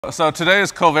So today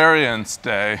is covariance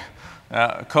day.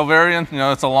 Covariance,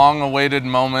 it's a long-awaited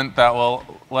moment that will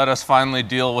let us finally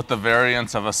deal with the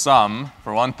variance of a sum,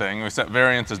 for one thing. We said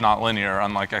variance is not linear,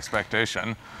 unlike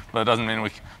expectation, but it doesn't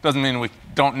mean we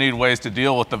don't need ways to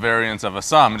deal with the variance of a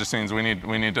sum. It just means we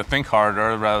need to think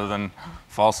harder rather than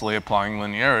falsely applying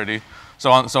linearity.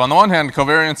 So on the one hand,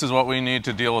 covariance is what we need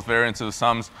to deal with variance of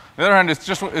sums. On the other hand,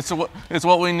 it's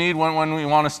what we need when we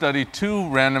want to study two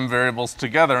random variables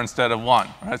together instead of one.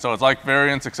 Right? So it's like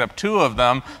variance except two of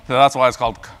them. So that's why it's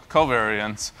called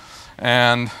covariance.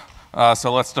 And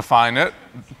so let's define it,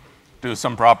 do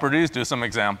some properties, do some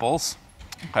examples.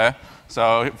 Okay.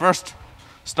 So first,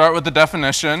 start with the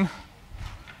definition.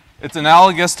 It's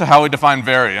analogous to how we define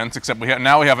variance, except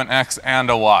now we have an x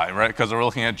and a y, right? Because we're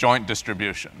looking at joint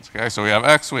distributions. Okay, so we have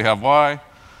x, we have y.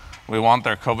 We want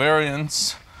their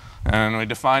covariance, and we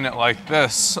define it like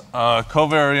this: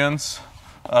 covariance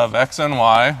of x and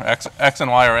y. X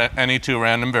and y are any two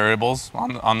random variables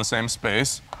on the same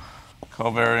space.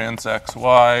 Covariance x,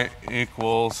 y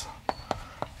equals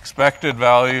expected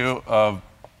value of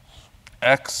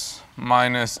x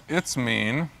minus its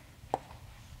mean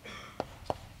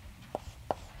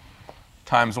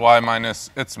times y minus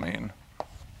its mean.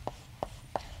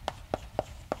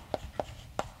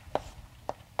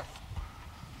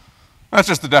 That's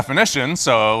just the definition,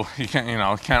 so you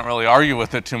can't really argue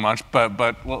with it too much,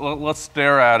 but let's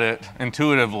stare at it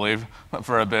intuitively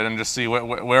for a bit and just see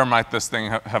where might this thing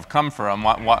have come from.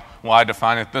 Why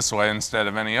define it this way instead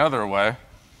of any other way?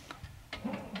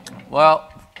 Well,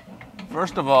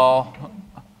 first of all,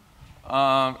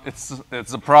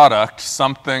 it's a product,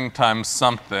 something times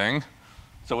something.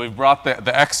 So we've brought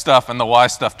the x stuff and the y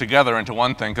stuff together into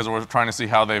one thing because we're trying to see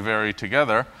how they vary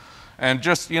together. And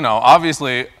just,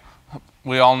 obviously,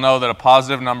 we all know that a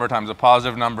positive number times a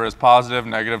positive number is positive,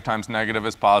 negative times negative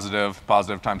is positive,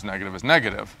 positive times negative is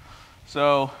negative.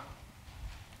 So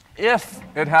if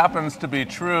it happens to be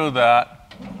true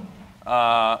that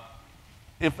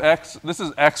this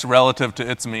is x relative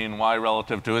to its mean, y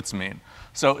relative to its mean.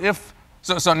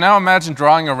 So now imagine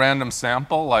drawing a random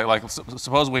sample, like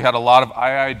suppose we had a lot of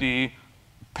IID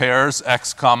pairs,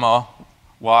 x comma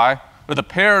y, but the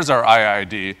pairs are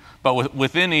IID, but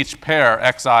within each pair,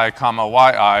 xi comma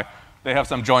yi, they have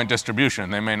some joint distribution.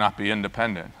 They may not be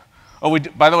independent. Oh,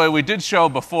 by the way, we did show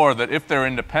before that if they're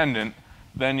independent,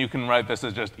 then you can write this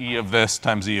as just e of this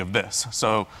times e of this.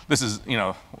 So this is,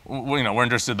 we're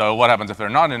interested though, what happens if they're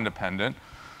not independent?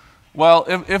 Well,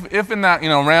 if in that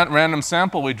random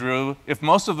sample we drew, if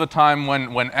most of the time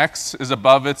when x is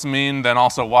above its mean, then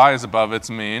also y is above its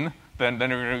mean, then you're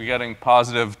going to be getting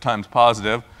positive times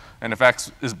positive. And if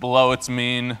x is below its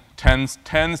mean, tends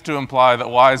to imply that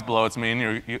y is below its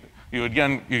mean, you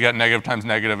get negative times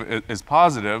negative is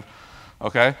positive.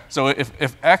 Okay, so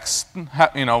if x,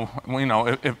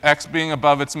 if x being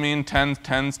above its mean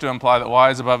tends to imply that y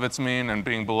is above its mean, and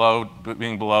being below,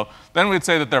 then we'd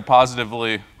say that they're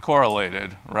positively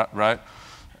correlated, right?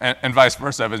 And vice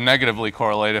versa, if it's negatively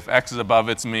correlated, if x is above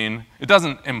its mean, it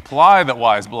doesn't imply that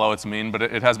y is below its mean, but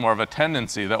it has more of a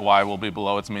tendency that y will be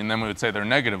below its mean, then we would say they're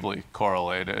negatively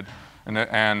correlated.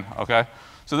 And okay,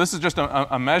 so this is just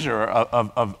a measure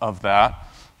of that.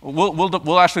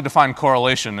 We'll actually define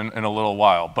correlation in a little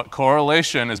while, but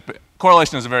correlation is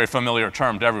a very familiar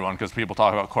term to everyone because people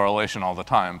talk about correlation all the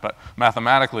time. But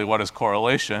mathematically, what is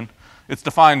correlation? It's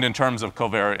defined in terms of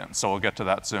covariance, so we'll get to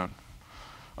that soon.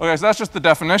 Okay, so that's just the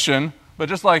definition, but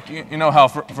just like how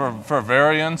for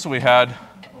variance we had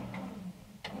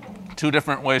two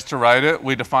different ways to write it.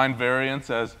 We defined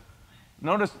variance as,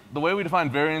 notice the way we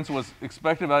defined variance was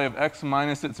expected value of x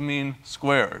minus its mean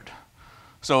squared.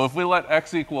 So if we let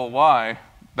x equal y,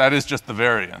 that is just the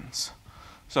variance.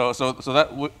 So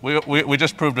that we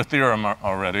just proved a theorem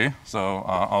already. So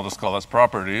I'll just call this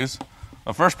properties.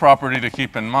 The first property to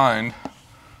keep in mind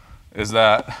is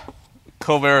that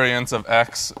covariance of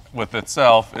x with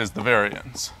itself is the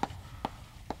variance.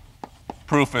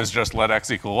 Proof is just let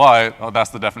x equal y. Oh, that's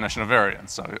the definition of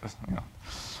variance. So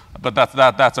but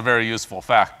that's a very useful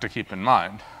fact to keep in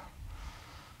mind.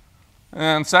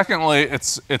 And secondly,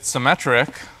 it's symmetric.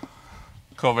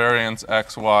 Covariance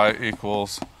xy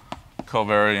equals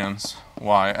covariance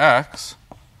yx.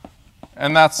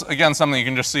 And that's, again, something you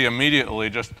can just see immediately.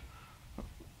 Just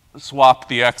swap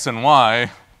the x and y,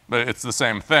 but it's the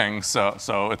same thing. So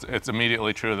it's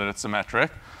immediately true that it's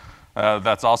symmetric.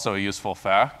 That's also a useful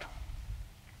fact.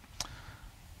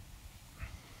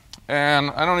 And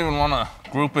I don't even want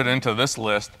to group it into this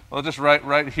list. I'll just write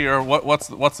right here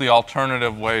what's the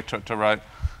alternative way to write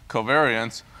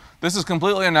covariance. This is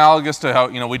completely analogous to how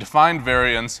we defined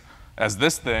variance as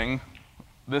this thing,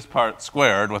 this part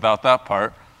squared without that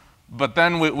part. But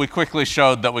then we quickly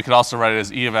showed that we could also write it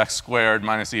as e of x squared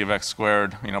minus e of x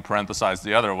squared, parenthesized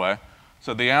the other way.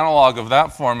 So the analog of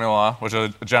that formula, which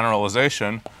is a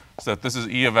generalization, is that this is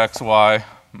e of xy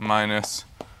minus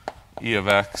e of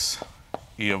x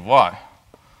e of y.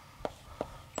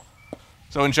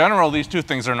 So in general, these two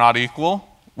things are not equal.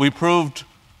 We proved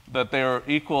that they are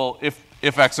equal if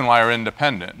x and y are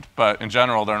independent, but in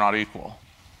general, they're not equal.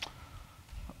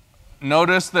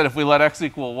 Notice that if we let x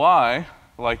equal y,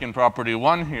 like in property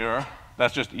 1 here,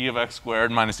 that's just e of x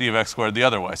squared minus e of x squared the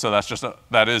other way. So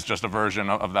that is just a version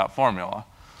of that formula.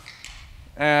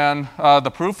 And the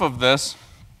proof of this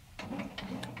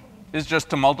is just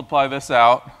to multiply this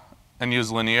out and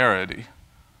use linearity.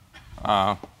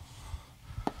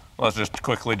 Let's just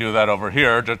quickly do that over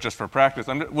here, just for practice.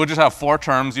 We'll just have 4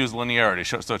 terms use linearity,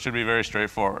 so it should be very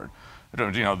straightforward.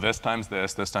 This times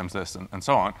this, and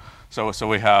so on. So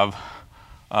we have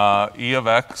e of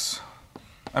x.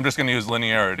 I'm just going to use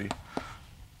linearity.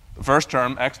 The first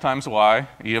term, x times y,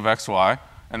 e of xy,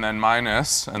 and then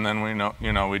minus, and then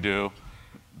we do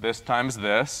this times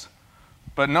this.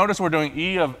 But notice we're doing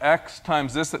e of x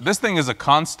times this. This thing is a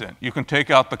constant. You can take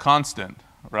out the constant,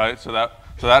 right? So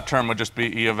that term would just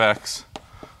be e of x,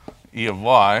 e of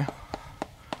y.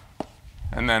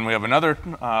 And then we have another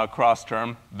cross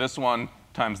term, this one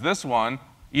times this one.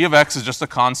 E of x is just a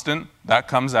constant. That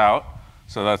comes out.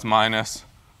 So that's minus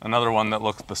another one that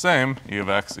looks the same, e of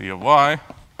x, e of y.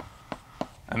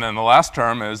 And then the last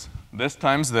term is this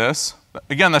times this.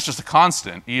 Again, that's just a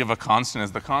constant. E of a constant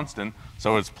is the constant.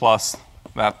 So it's plus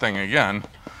that thing again.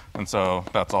 And so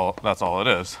that's all it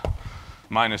is.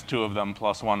 Minus 2 of them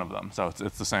plus 1 of them. So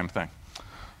it's the same thing.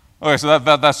 Okay, so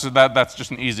that's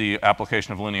just an easy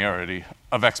application of linearity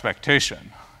of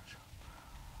expectation.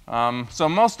 So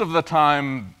most of the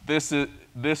time, this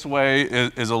way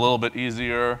is a little bit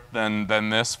easier than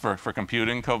this for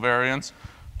computing covariance.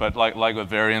 But like with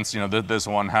variance, this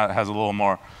one has a little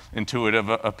more intuitive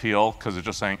appeal because it's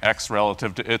just saying x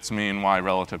relative to its mean, y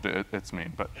relative to its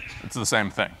mean. But it's the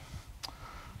same thing.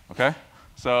 Okay?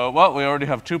 So, well, we already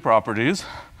have 2 properties.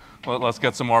 Let's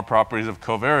get some more properties of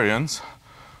covariance.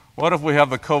 What if we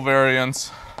have the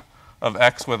covariance of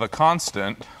x with a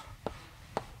constant?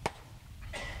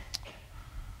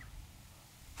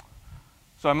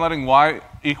 So I'm letting y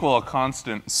equal a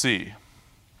constant c.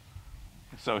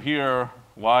 So here,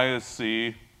 y is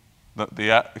c.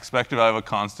 The expected value of a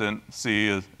constant, c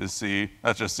is c.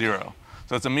 That's just 0.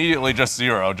 So it's immediately just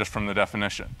 0 just from the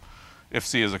definition, if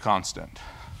c is a constant.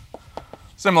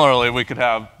 Similarly, we could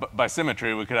have, by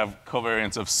symmetry, we could have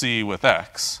covariance of c with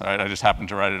x. Right? I just happened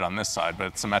to write it on this side, but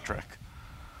it's symmetric.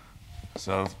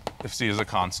 So if c is a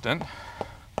constant.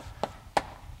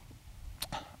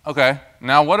 Okay,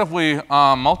 now what if we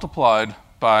multiplied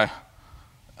by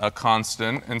a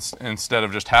constant instead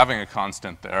of just having a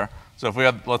constant there? So if we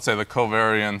had, let's say, the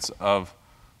covariance of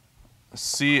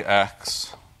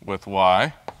cx with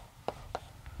y,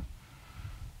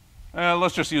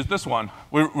 let's just use this one.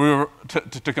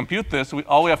 To compute this,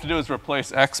 all we have to do is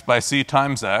replace x by c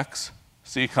times x.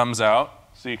 C comes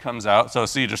out, so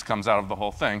c just comes out of the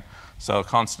whole thing. So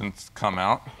constants come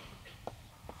out.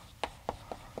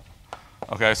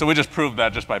 Okay, so we just proved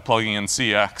that just by plugging in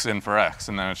cx in for x,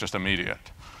 and then it's just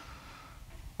immediate.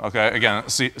 Okay, again,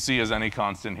 c is any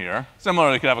constant here.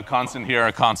 Similarly, you could have a constant here,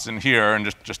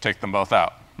 and just take them both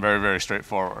out. Very, very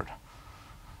straightforward.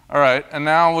 All right, and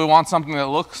now we want something that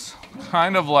looks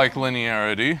kind of like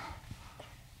linearity.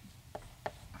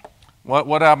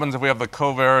 What happens if we have the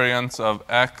covariance of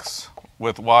x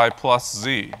with y plus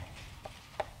z?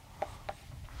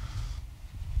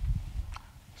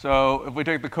 So if we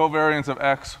take the covariance of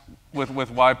x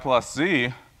with y plus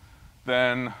z,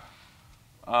 then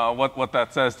what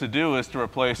that says to do is to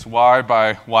replace y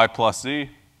by y plus z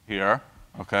here,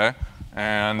 okay?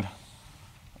 And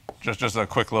just a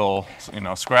quick little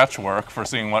scratch work for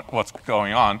seeing what's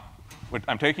going on.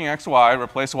 I'm taking xy,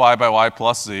 replace y by y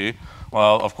plus z.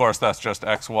 Well, of course, that's just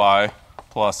xy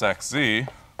plus xz,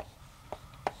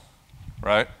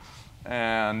 right?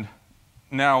 And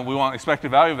now we want expected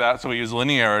value of that, so we use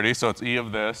linearity. So it's e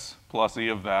of this plus e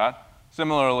of that.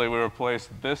 Similarly, we replace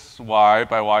this y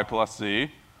by y plus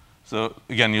z. So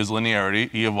again, use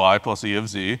linearity, e of y plus e of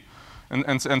z.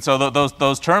 And so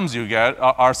those terms you get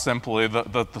are simply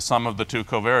the sum of the 2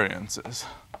 covariances.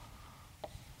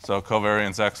 So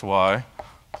covariance xy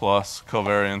plus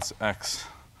covariance xz.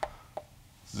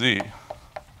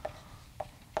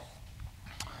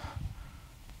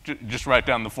 Just write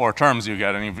down the 4 terms you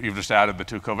get, and you've just added the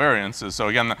 2 covariances. So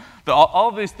again, all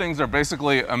of these things are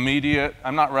basically immediate.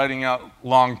 I'm not writing out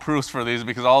long proofs for these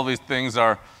because all of these things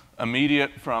are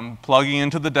immediate from plugging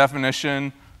into the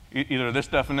definition either this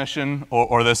definition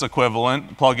or this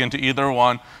equivalent, plug into either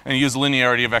one, and use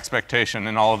linearity of expectation,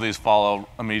 and all of these follow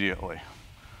immediately.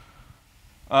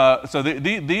 So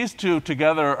these two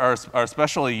together are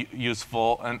especially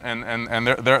useful, and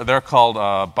they're called,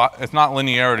 it's not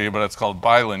linearity, but it's called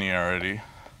bilinearity.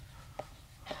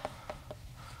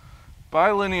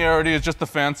 Bilinearity is just a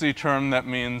fancy term that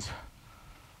means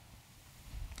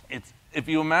if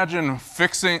you imagine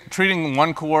treating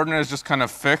one coordinate as just kind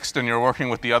of fixed and you're working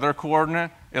with the other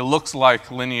coordinate, it looks like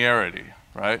linearity,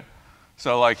 right?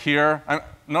 So like here,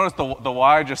 notice the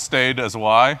y just stayed as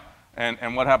y,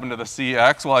 and what happened to the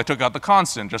cx? Well, I took out the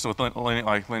constant just with like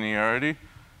linearity.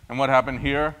 And what happened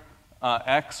here?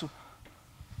 X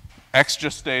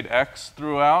just stayed x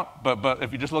throughout, but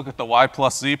if you just look at the y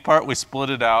plus z part, we split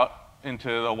it out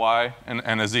into the y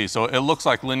and a z. So it looks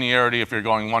like linearity if you're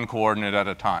going one coordinate at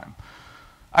a time.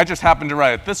 I just happened to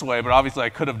write it this way, but obviously I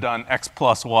could have done x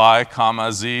plus y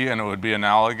comma z, and it would be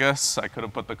analogous. I could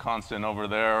have put the constant over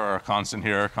there, or a constant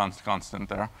here, constant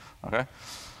there, okay?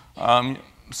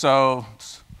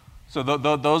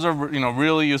 Those are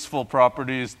really useful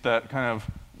properties that kind of,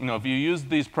 if you use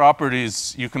these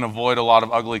properties, you can avoid a lot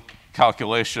of ugly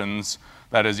calculations.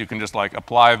 That is, you can just like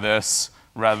apply this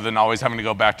rather than always having to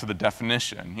go back to the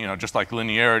definition. Just like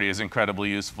linearity is incredibly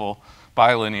useful,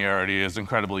 bilinearity is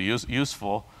incredibly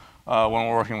useful when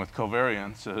we're working with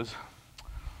covariances.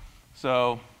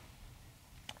 So,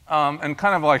 and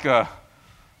kind of like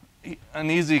an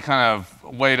easy kind of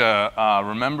way to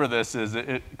remember this is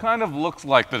it kind of looks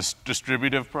like this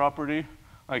distributive property.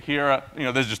 Like here,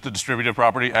 there's just the distributive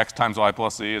property, x times y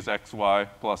plus z is xy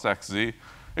plus xz.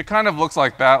 It kind of looks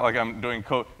like that, like I'm doing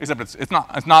except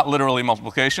it's not literally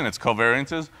multiplication, it's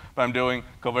covariances, but I'm doing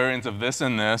covariance of this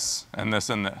and this and this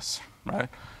and this, right?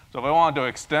 So if I wanted to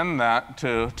extend that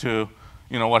to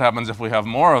what happens if we have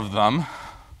more of them,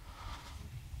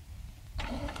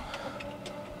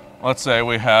 let's say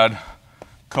we had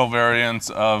covariance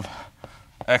of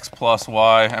x plus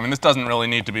y. I mean, this doesn't really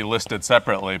need to be listed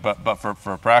separately, but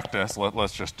for practice,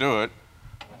 let's just do it.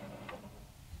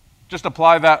 Just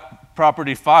apply that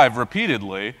property 5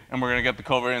 repeatedly, and we're going to get the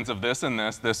covariance of this and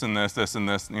this, this and this, this and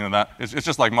this. It's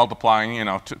just like multiplying,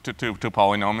 two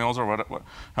polynomials or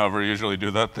however you usually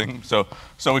do that thing. So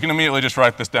we can immediately just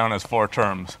write this down as 4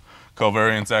 terms: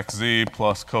 covariance xz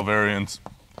plus covariance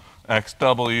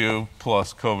xw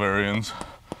plus covariance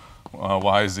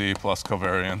yz plus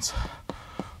covariance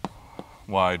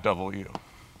yw.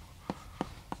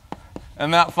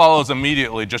 And that follows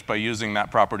immediately just by using that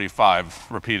property 5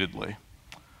 repeatedly.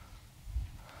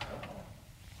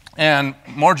 And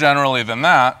more generally than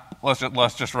that,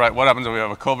 let's just write what happens if we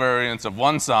have a covariance of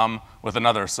one sum with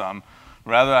another sum.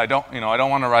 Rather, I don't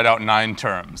want to write out 9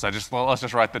 terms. Let's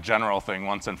just write the general thing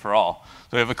once and for all.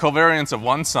 So we have a covariance of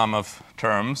one sum of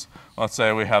terms. Let's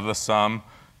say we have the sum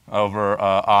over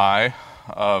I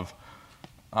of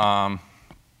AI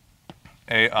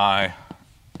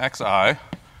xi,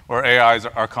 where AI's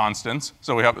are constants.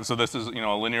 So this is a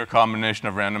linear combination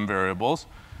of random variables.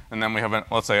 And then we have,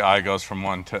 let's say I goes from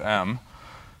 1 to m.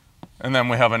 And then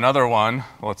we have another one,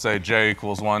 let's say j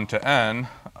equals 1 to n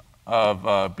of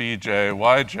bj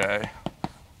yj.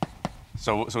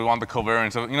 So we want the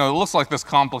covariance of, it looks like this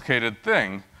complicated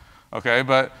thing, okay?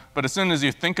 But as soon as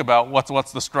you think about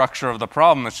what's the structure of the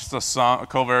problem, it's just a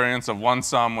covariance of one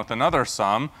sum with another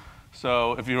sum.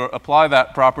 So if you apply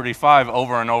that property 5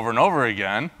 over and over and over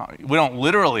again, we don't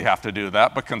literally have to do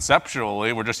that, but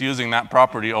conceptually, we're just using that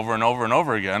property over and over and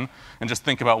over again, and just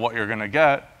think about what you're going to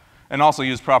get, and also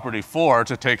use property 4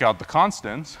 to take out the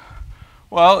constants.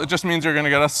 Well, it just means you're going to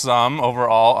get a sum over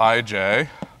all ij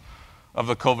of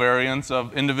the covariance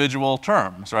of individual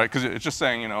terms, right? Because it's just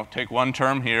saying, take one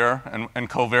term here and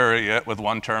covary it with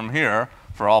one term here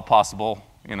for all possible,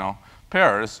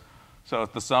 pairs. So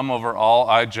it's the sum over all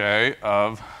ij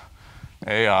of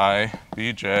ai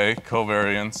bj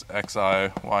covariance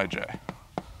xi yj.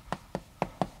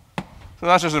 So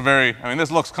that's just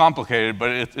this looks complicated, but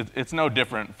it's no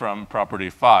different from property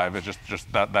 5. It's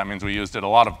just that means we used it a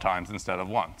lot of times instead of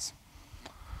once.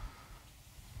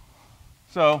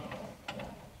 So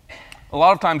a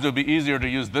lot of times it would be easier to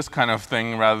use this kind of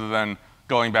thing rather than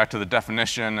going back to the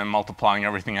definition and multiplying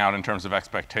everything out in terms of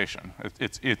expectation.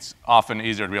 It's often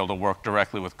easier to be able to work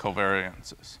directly with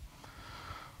covariances.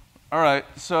 All right,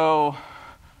 so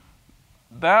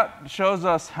that shows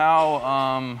us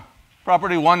how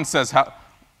property 1 says how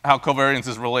covariance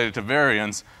is related to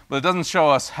variance, but it doesn't show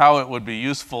us how it would be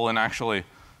useful in actually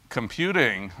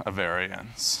computing a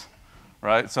variance,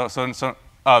 right? So the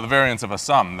variance of a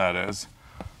sum, that is.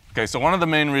 Okay, so one of the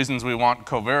main reasons we want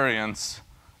covariance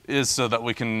is so that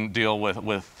we can deal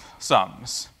with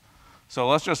sums. So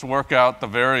let's just work out the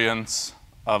variance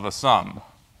of a sum.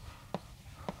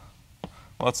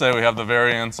 Let's say we have the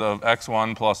variance of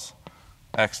x1 plus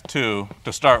x2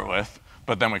 to start with,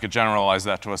 but then we could generalize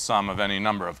that to a sum of any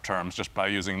number of terms just by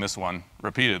using this one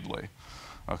repeatedly.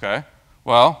 Okay?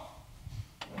 Well,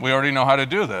 we already know how to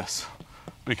do this,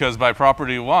 because by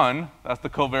property 1, that's the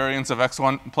covariance of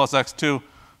x1 plus x2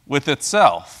 with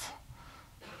itself.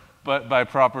 But by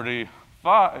property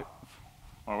 5,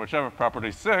 or whichever,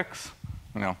 property 6,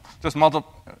 just what's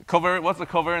the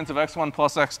covariance of x1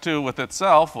 plus x2 with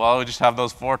itself? Well, we just have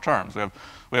those 4 terms.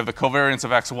 We have the covariance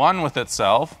of x1 with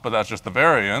itself, but that's just the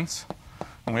variance.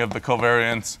 And we have the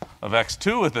covariance of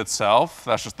x2 with itself.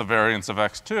 That's just the variance of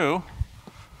x2.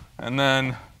 And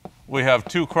then we have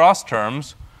 2 cross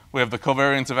terms. We have the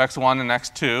covariance of x1 and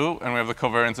x2, and we have the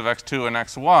covariance of x2 and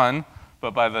x1.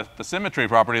 But by the symmetry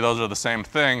property, those are the same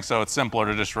thing, so it's simpler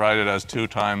to just write it as 2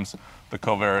 times the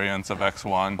covariance of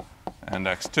x1 and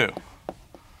x2.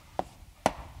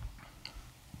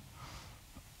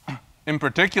 In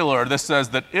particular, this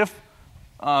says that if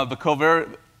the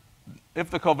covariance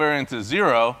is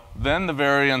 0, then the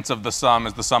variance of the sum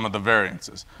is the sum of the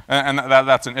variances. And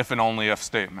that's an if and only if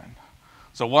statement.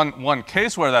 So one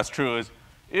case where that's true is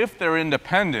if they're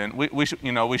independent.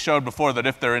 We showed before that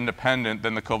if they're independent,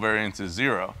 then the covariance is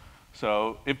 0.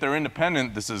 So if they're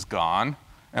independent, this is gone.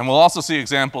 And we'll also see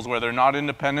examples where they're not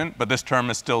independent, but this term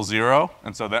is still 0,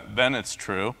 and so then it's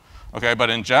true. Okay, but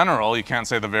in general, you can't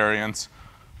say the variance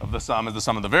of the sum is the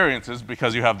sum of the variances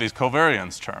because you have these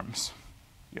covariance terms.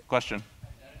 Yeah, question?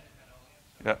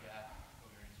 Yeah.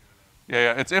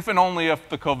 Yeah, it's if and only if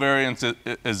the covariance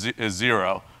is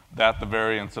 0 that the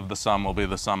variance of the sum will be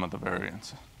the sum of the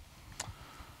variance.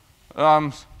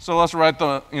 So let's write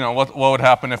what would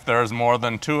happen if there's more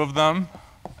than 2 of them.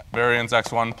 Variance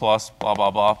x1 plus blah,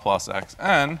 blah, blah plus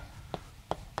xn.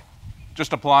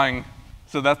 Just applying,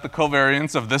 so that's the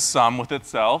covariance of this sum with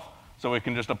itself. So we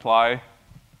can just apply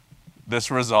this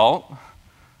result.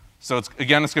 So it's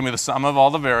going to be the sum of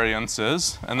all the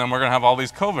variances, and then we're going to have all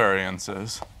these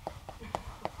covariances.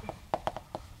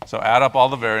 So add up all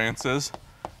the variances,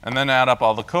 and then add up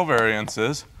all the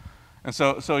covariances. And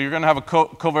so you're going to have a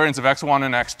covariance of x1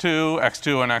 and x2,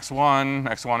 x2 and x1,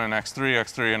 x1 and x3,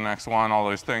 x3 and x1, all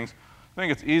those things. I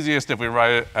think it's easiest if we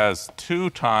write it as 2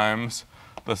 times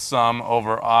the sum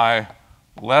over I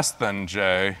less than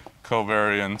j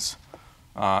covariance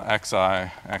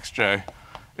xi, xj.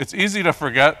 It's easy to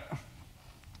forget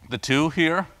the 2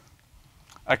 here.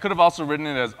 I could have also written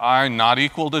it as I not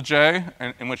equal to j,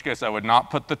 in which case I would not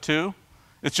put the 2.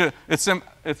 It's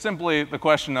simply the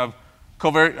question of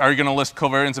are you going to list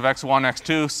covariance of x1,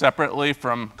 x2 separately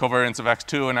from covariance of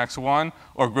x2 and x1,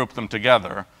 or group them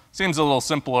together? Seems a little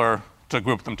simpler to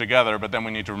group them together, but then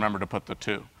we need to remember to put the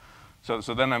 2.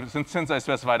 So then since I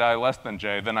specified I less than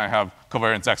j, then I have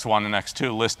covariance x1 and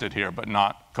x2 listed here, but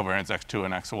not covariance x2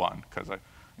 and x1, because I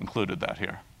included that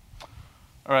here.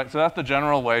 All right, so that's the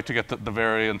general way to get the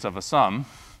variance of a sum.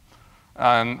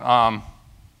 And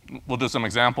we'll do some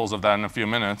examples of that in a few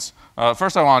minutes.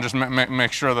 First, I want to just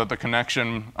make sure that the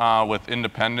connection with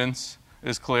independence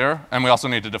is clear, and we also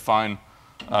need to define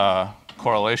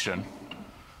correlation.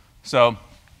 So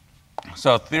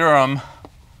theorem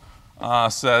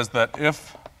says that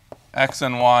if x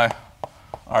and y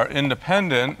are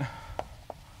independent,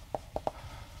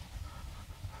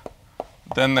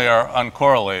 then they are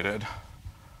uncorrelated.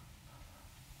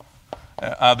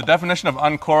 The definition of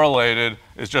uncorrelated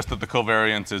is just that the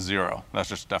covariance is 0. That's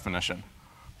just definition.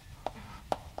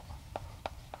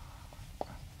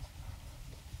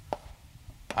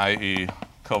 I.e.,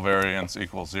 covariance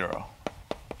equals 0.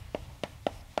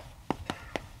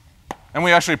 And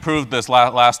we actually proved this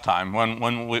last time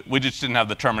when we just didn't have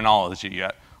the terminology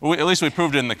yet. At least we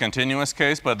proved it in the continuous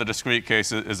case, but the discrete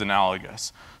case is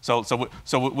analogous. So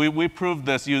we proved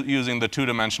this using the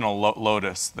 2-dimensional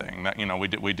lotus thing that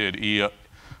we did e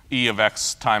of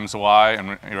x times y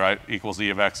and right equals e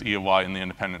of x, e of y in the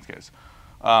independence case.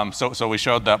 So we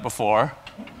showed that before.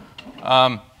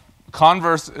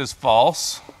 Converse is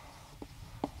false,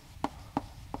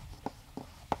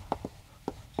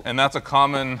 and that's a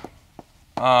common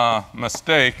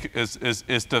mistake is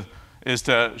to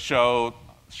show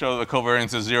the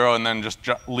covariance is 0 and then just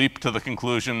leap to the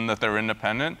conclusion that they're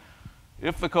independent.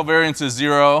 If the covariance is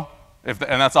 0, and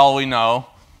that's all we know,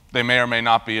 they may or may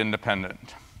not be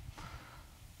independent.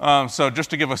 So just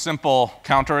to give a simple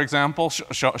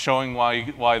counterexample showing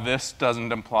why this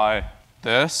doesn't imply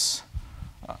this,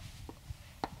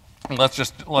 let's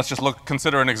just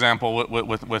consider an example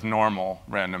with normal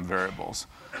random variables.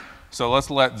 So let's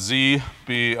let z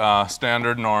be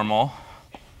standard normal,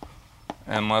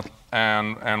 and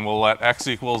and we'll let x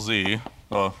equal z,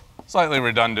 well, slightly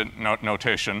redundant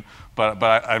notation, but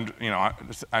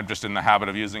I'm just in the habit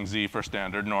of using z for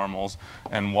standard normals,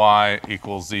 and y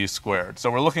equals z squared.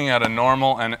 So we're looking at a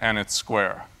normal and its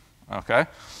square, okay?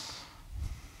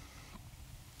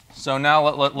 So now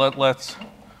let's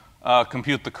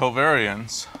compute the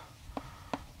covariance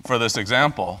for this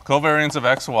example. Covariance of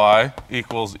xy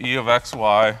equals e of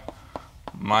xy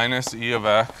minus e of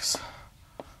x,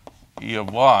 e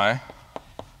of y.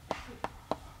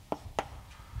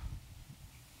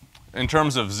 In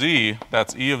terms of z,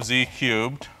 that's e of z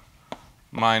cubed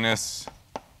minus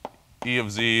e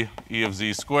of z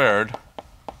squared,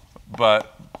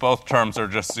 but both terms are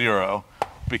just 0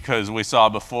 because we saw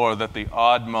before that the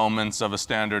odd moments of a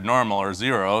standard normal are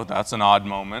 0. That's an odd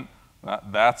moment.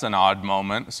 That's an odd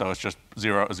moment, so it's just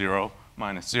 0, 0,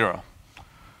 minus 0.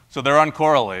 So they're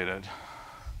uncorrelated,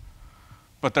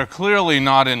 but they're clearly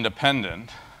not independent.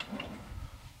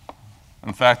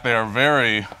 In fact, they are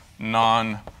very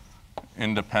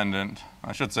non-independent.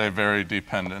 I should say very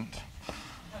dependent.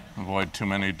 Avoid too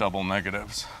many double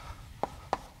negatives.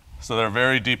 So they're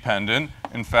very dependent.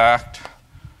 In fact,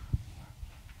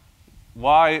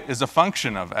 y is a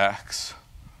function of x.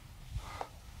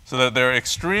 So that they're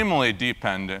extremely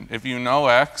dependent. If you know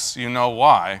x, you know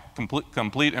y,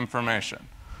 complete information.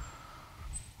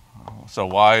 So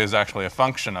y is actually a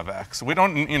function of x. We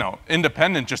don't,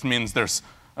 independent just means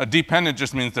dependent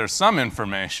just means there's some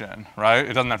information, right?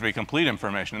 It doesn't have to be complete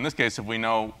information. In this case, if we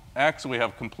know x, we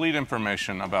have complete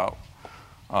information about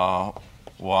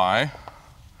y.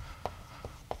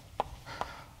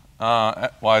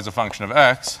 Y is a function of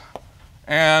x.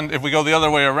 And if we go the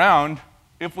other way around,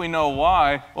 if we know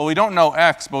y, well, we don't know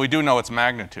x, but we do know its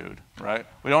magnitude, right?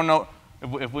 We don't know,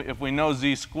 if we know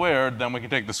z squared, then we can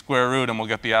take the square root and we'll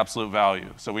get the absolute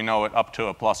value. So we know it up to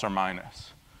a plus or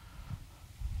minus.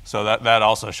 So that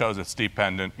also shows it's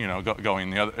dependent, going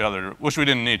the other, which we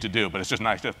didn't need to do, but it's just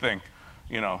nice to think,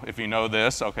 if you know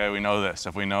this, okay, we know this.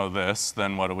 If we know this,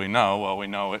 then what do we know? Well, we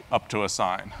know it up to a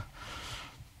sign.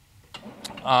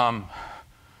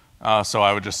 So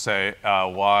I would just say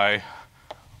y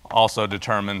also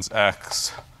determines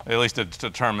x, at least it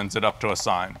determines it up to a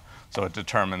sign. So it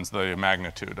determines the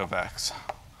magnitude of x.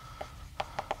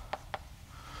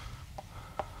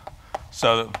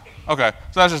 So, okay,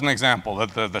 so that's just an example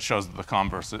that shows that the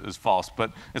converse is false.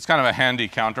 But it's kind of a handy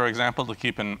counterexample to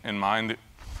keep in mind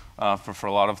for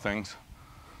a lot of things.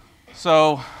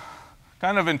 So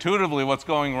kind of intuitively what's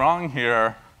going wrong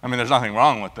here, I mean, there's nothing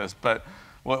wrong with this, but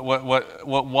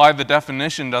why the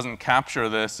definition doesn't capture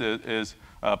this is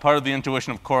part of the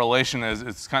intuition of correlation is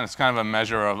it's kind of a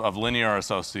measure of linear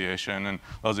association. And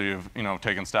those of you who've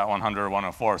taken Stat 100 or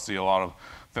 104 see a lot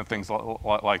of things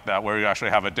like that, where you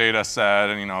actually have a data set,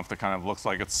 and if it kind of looks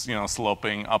like it's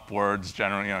sloping upwards,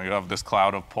 generally you have this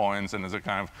cloud of points, and does it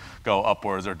kind of go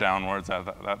upwards or downwards,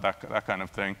 that kind of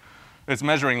thing. It's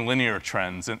measuring linear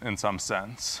trends in some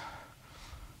sense.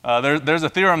 There's a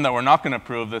theorem that we're not going to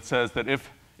prove that says that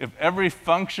if every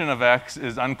function of x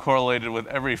is uncorrelated with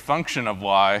every function of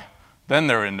y, then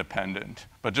they're independent.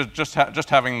 But just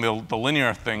having the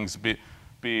linear things be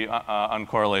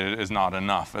uncorrelated is not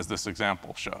enough, as this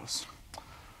example shows.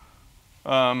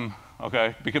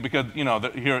 Okay, because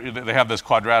here they have this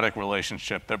quadratic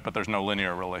relationship, but there's no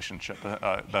linear relationship.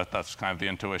 That's kind of the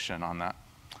intuition on that.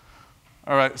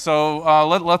 All right, so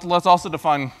let's also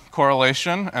define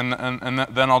correlation, and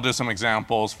then I'll do some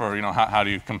examples for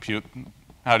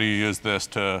how do you use this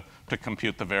to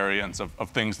compute the variance of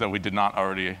things that we did not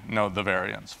already know the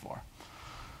variance for.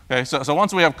 Okay, so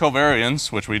once we have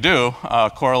covariance, which we do,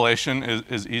 correlation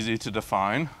is easy to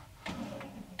define,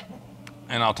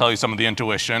 and I'll tell you some of the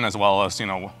intuition as well as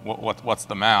what's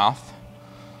the math.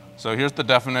 So here's the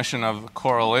definition of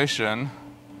correlation.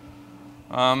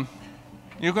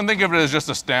 You can think of it as just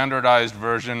a standardized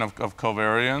version of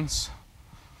covariance.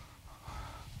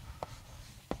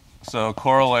 So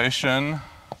correlation,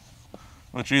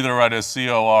 which you either write as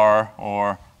COR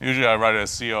or usually I write it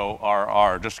as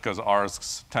CORR, just because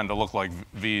R's tend to look like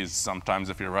V's sometimes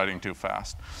if you're writing too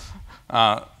fast.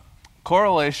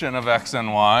 Correlation of x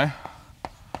and y.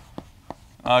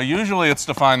 Usually it's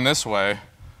defined this way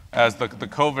as the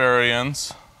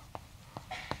covariance,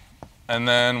 and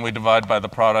then we divide by the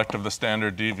product of the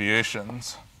standard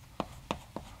deviations.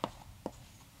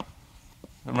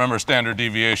 Remember, standard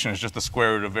deviation is just the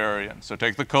square root of variance. So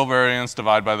take the covariance,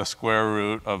 divide by the square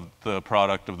root of the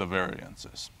product of the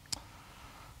variances.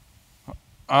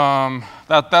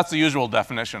 That's the usual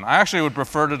definition. I actually would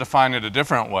prefer to define it a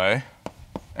different way,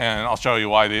 and I'll show you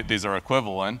why these are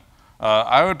equivalent.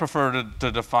 I would prefer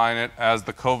to define it as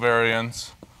the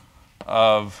covariance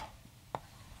of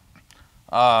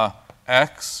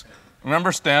x.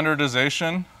 Remember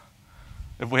standardization?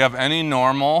 If we have any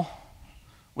normal,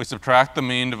 we subtract the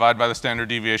mean, divide by the standard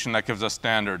deviation, that gives us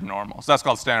standard normal. So that's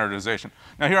called standardization.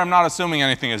 Now here I'm not assuming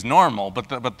anything is normal, but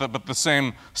the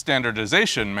same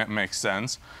standardization makes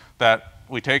sense, that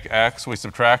we take x, we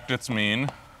subtract its mean,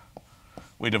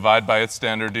 we divide by its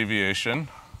standard deviation,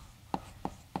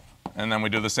 and then we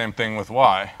do the same thing with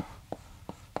y.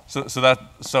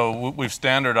 So we've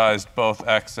standardized both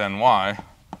x and y,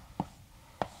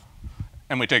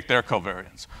 and we take their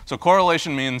covariance. So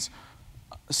correlation means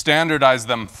standardize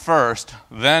them first,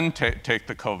 then take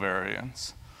the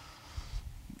covariance.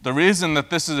 The reason that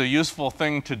this is a useful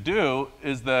thing to do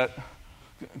is that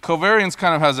covariance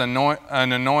kind of has an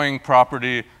annoying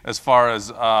property as far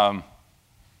as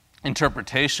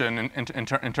interpretation in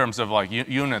terms of like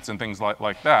units and things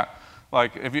like that.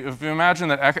 Like if you imagine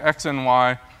that x and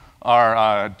y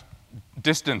are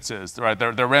distances, right?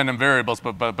 They're random variables,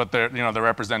 but they're they're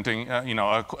representing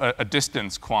a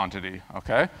distance quantity,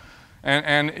 okay?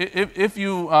 And if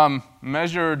you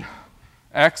measured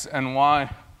x and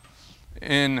y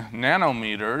in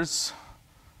nanometers,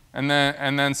 and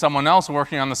then someone else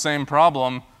working on the same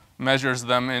problem measures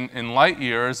them in light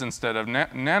years instead of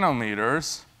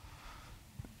nanometers,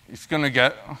 it's going to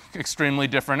get extremely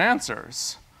different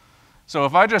answers. So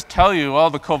if I just tell you, well,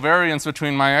 the covariance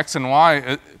between my x and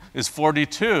y is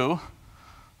 42,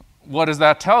 what does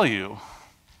that tell you?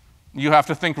 You have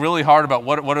to think really hard about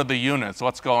what are the units,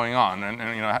 what's going on,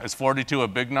 and is 42 a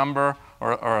big number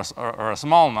or a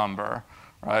small number,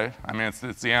 right? I mean,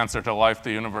 it's the answer to life,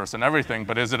 the universe, and everything,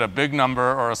 but is it a big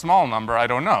number or a small number? I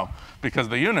don't know, because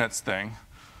the units thing.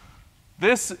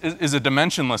 This is a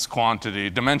dimensionless quantity.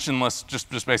 Dimensionless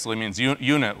just basically means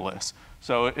unitless.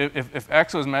 So if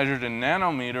x was measured in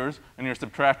nanometers and you're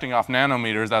subtracting off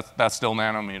nanometers, that's still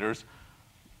nanometers.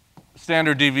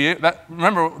 Standard deviation,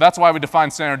 remember, that's why we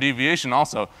define standard deviation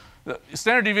also.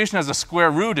 Standard deviation has a square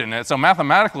root in it, so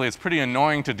mathematically it's pretty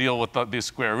annoying to deal with these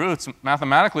square roots.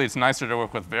 Mathematically it's nicer to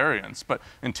work with variance, but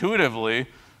intuitively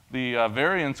the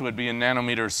variance would be in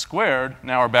nanometers squared.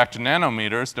 Now we're back to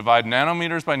nanometers. Divide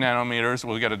nanometers by nanometers,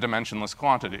 we'll get a dimensionless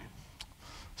quantity.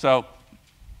 So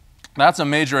that's a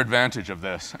major advantage of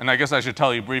this. And I guess I should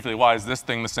tell you briefly, why is this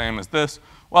thing the same as this?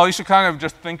 Well, you should kind of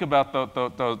just think about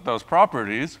those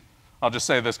properties. I'll just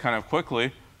say this kind of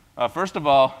quickly. First of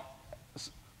all,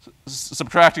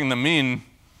 subtracting the mean,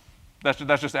 that's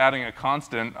just adding a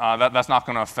constant. That's not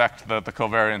going to affect the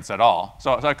covariance at all.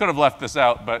 So I could have left this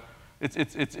out, but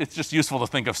it's just useful to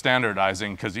think of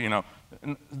standardizing, because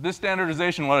this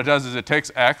standardization, what it does is it takes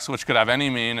x, which could have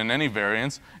any mean and any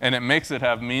variance, and it makes it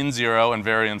have mean 0 and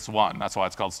variance 1. That's why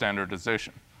it's called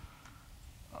standardization.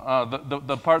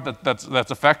 The part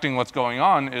that's affecting what's going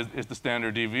on is the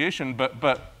standard deviation, but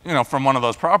from one of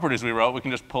those properties we wrote, we can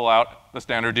just pull out the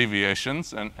standard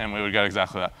deviations, and we would get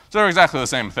exactly that. So they're exactly the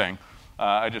same thing.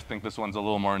 I just think this one's a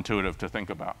little more intuitive to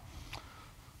think about.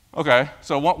 Okay,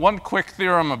 so one quick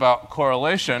theorem about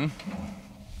correlation.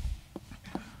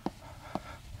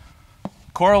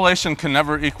 Correlation can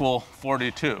never equal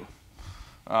 42.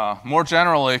 More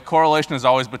generally, correlation is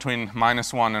always between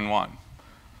 -1 and 1.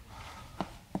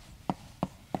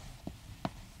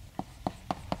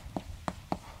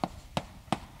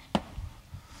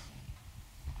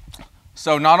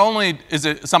 So not only is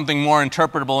it something more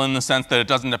interpretable in the sense that it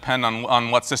doesn't depend on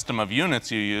what system of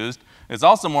units you used, it's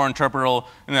also more interpretable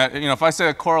in that, if I say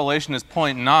a correlation is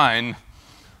 0.9,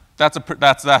 that's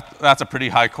a pretty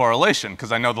high correlation,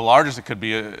 because I know the largest it could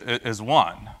be is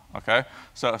 1, okay?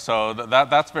 So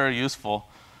that's very useful.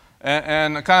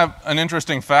 And kind of an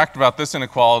interesting fact about this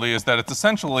inequality is that it's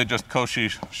essentially just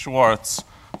Cauchy-Schwarz,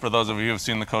 for those of you who have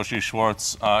seen the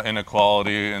Cauchy-Schwarz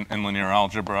inequality in linear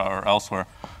algebra or elsewhere.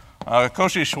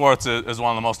 Cauchy-Schwarz is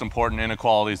one of the most important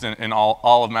inequalities in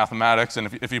all of mathematics, and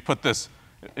if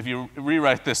you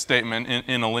rewrite this statement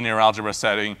in a linear algebra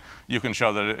setting, you can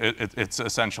show that it's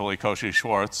essentially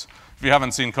Cauchy-Schwarz. If you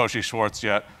haven't seen Cauchy-Schwarz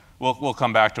yet, we'll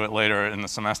come back to it later in the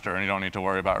semester, and you don't need to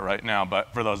worry about it right now,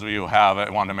 but for those of you who have, I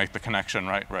want to make the connection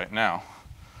right now.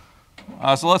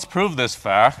 So let's prove this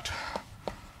fact.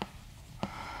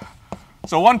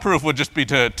 So one proof would just be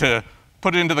to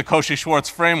put it into the Cauchy-Schwarz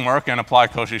framework and apply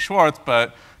Cauchy-Schwarz,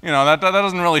 but that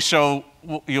doesn't really show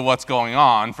you what's going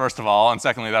on, first of all, and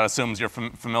secondly, that assumes you're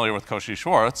familiar with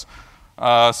Cauchy-Schwarz.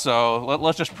 So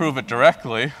let's just prove it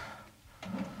directly.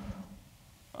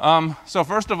 So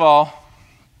first of all,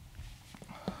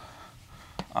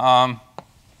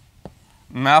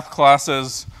 math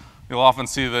classes, you'll often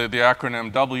see the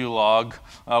acronym W-log.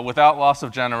 Without loss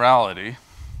of generality,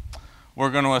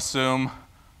 we're going to assume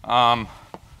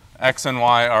x and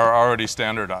y are already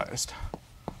standardized.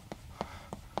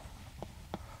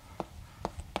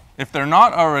 if they're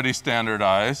not already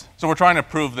standardized, so we're trying to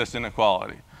prove this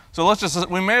inequality. So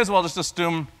we may as well just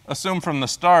assume from the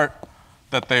start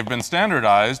that they've been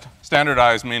standardized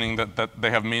meaning that they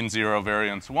have mean 0,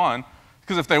 variance 1.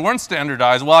 Because if they weren't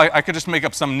standardized, well, I could just make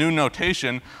up some new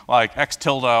notation like x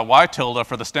tilde, y tilde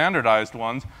for the standardized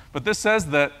ones. But this says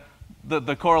that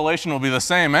the correlation will be the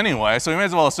same anyway, so we may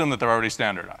as well assume that they're already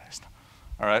standardized.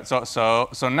 All right,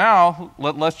 so now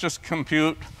let's just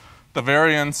compute the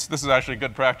variance. This is actually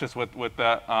good practice with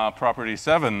that property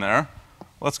 7 there.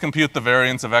 Let's compute the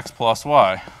variance of x plus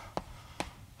y.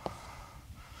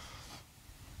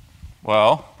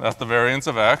 Well, that's the variance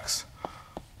of x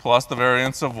plus the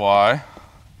variance of y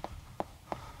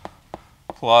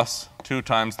plus 2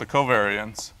 times the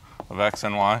covariance of x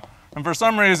and y. And for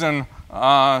some reason,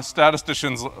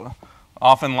 statisticians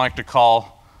often like to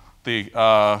call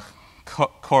the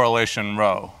correlation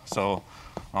rho. So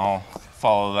I'll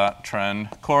follow that trend.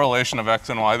 Correlation of x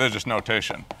and y, there's just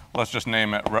notation. Let's just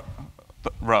name it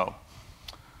rho.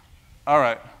 All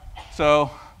right, so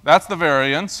that's the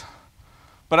variance.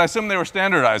 But I assume they were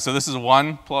standardized. So this is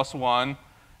 1 plus 1.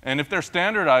 And if they're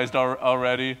standardized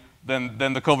already, then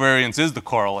the covariance is the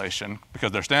correlation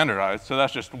because they're standardized. So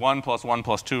that's just 1 plus 1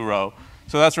 plus 2 rho.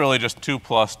 So that's really just 2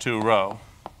 plus 2 rho.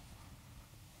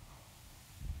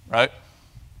 Right?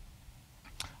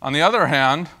 On the other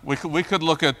hand, we could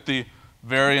look at the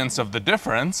variance of the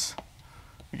difference.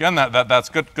 Again, that's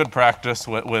good practice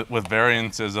with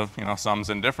variances of sums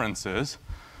and differences.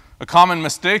 A common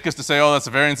mistake is to say, oh, that's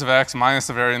the variance of x minus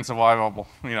the variance of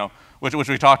y, which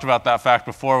we talked about that fact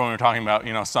before when we were talking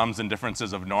about sums and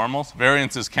differences of normals.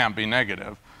 Variances can't be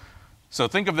negative. So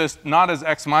think of this not as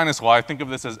x minus y, think of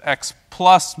this as x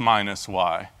plus minus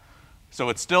y. So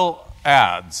it still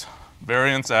adds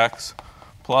variance x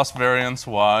plus variance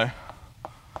y.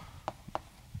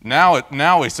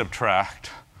 Now we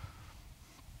subtract.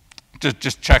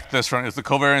 Just check this from, it's the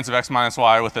covariance of x minus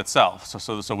y with itself.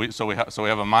 So we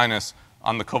have a minus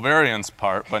on the covariance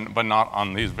part, but not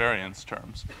on these variance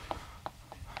terms.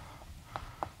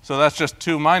 So that's just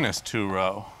 2 minus 2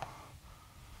 rho.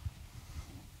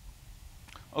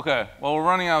 Okay, well, we're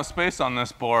running out of space on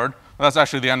this board. Well, that's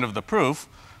actually the end of the proof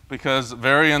because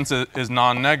variance is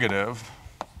non-negative.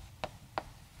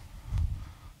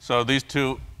 So these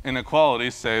two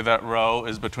inequalities say that rho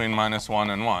is between minus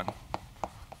 1 and 1.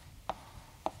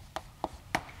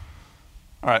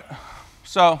 All right,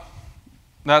 so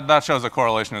that shows the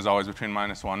correlation is always between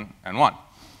minus 1 and 1.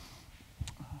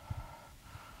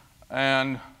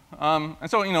 And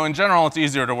so, in general, it's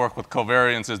easier to work with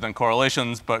covariances than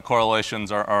correlations, but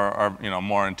correlations are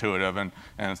more intuitive and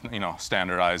it's,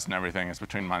 standardized and everything is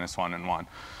between minus 1 and 1.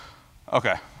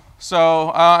 Okay, so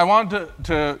I wanted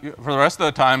to for the rest of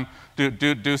the time,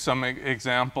 do some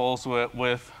examples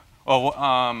with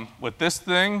this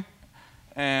thing,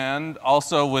 and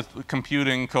also with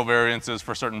computing covariances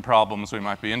for certain problems we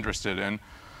might be interested in.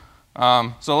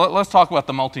 So let's talk about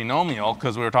the multinomial,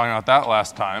 because we were talking about that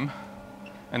last time.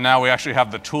 And now we actually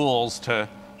have the tools to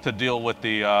deal with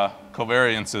the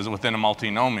covariances within a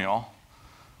multinomial.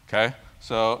 Okay?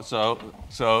 So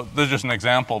this is just an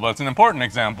example, but it's an important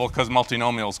example because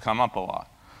multinomials come up a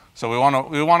lot. So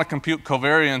we want to compute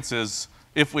covariances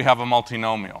if we have a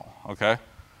multinomial. Okay?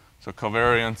 So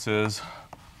covariances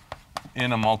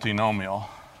in a multinomial.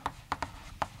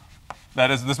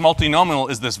 That is, this multinomial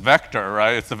is this vector,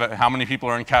 right? It's how many people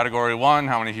are in category 1,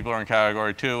 how many people are in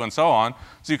category 2, and so on.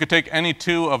 So you could take any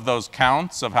two of those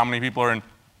counts of how many people are in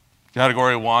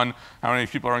category 1, how many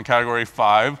people are in category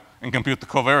 5, and compute the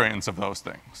covariance of those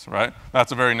things, right?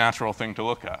 That's a very natural thing to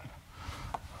look at.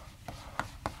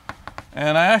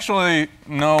 And I actually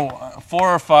know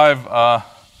 4 or 5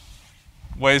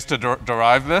 ways to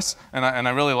derive this, and I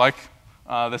really like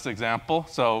this example.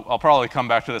 So I'll probably come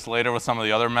back to this later with some of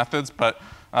the other methods, but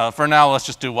for now, let's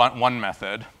just do one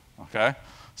method, okay?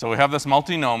 So we have this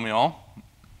multinomial.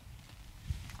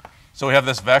 So we have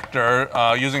this vector.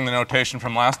 Using the notation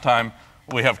from last time,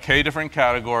 we have k different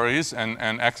categories, and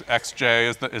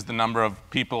xj is the number of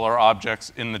people or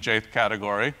objects in the jth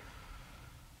category.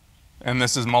 And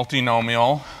this is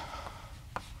multinomial.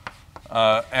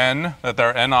 N, that there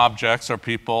are n objects or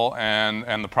people,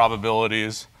 and the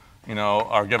probabilities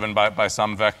are given by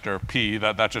some vector p.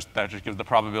 That just gives the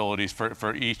probabilities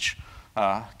for each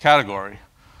category.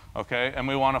 Okay, and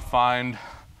we want to find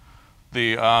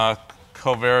the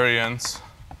covariance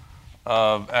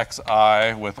of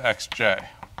xi with xj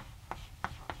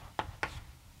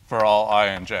for all I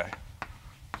and j.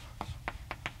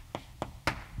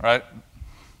 Right?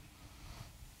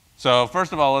 So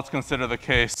first of all, let's consider the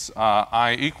case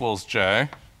I equals j.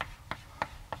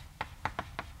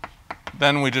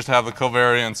 then we just have the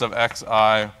covariance of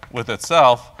xi with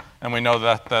itself, and we know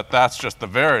that that's just the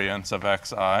variance of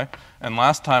xi. And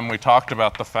last time we talked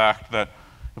about the fact that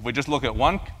if we just look at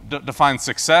one, define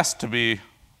success to be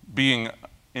being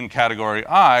in category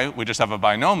I, we just have a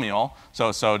binomial.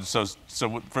 So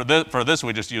for this,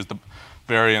 we just use the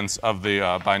variance of the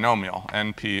binomial,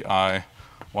 npi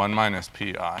 1 minus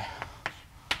pi.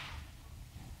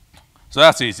 So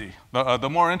that's easy. The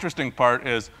more interesting part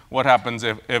is what happens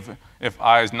if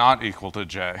I is not equal to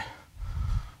j.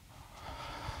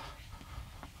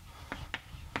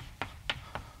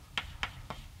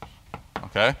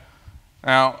 Okay?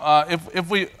 Now, if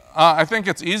we, I think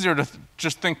it's easier to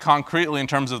just think concretely in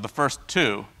terms of the first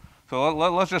two. So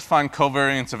let's just find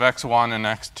covariance of x1 and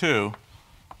x2.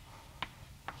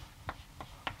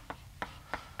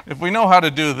 If we know how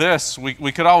to do this,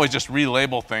 we could always just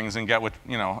relabel things and get what,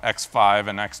 x5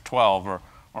 and x12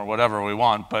 or whatever we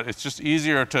want. But it's just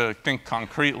easier to think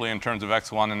concretely in terms of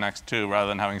x1 and x2 rather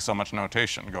than having so much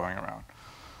notation going around.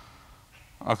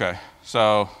 Okay,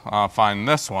 so I'll find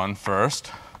this one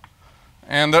first.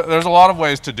 And there's a lot of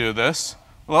ways to do this.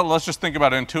 Let's just think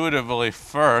about it intuitively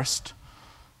first.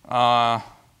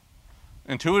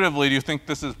 Intuitively, do you think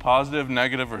this is positive,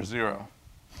 negative, or 0?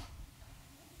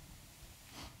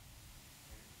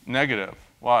 Negative.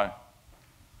 Why?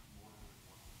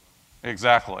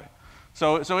 Exactly.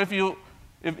 So if you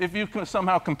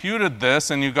somehow computed this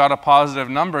and you got a positive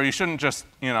number, you shouldn't just,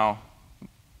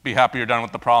 be happy you're done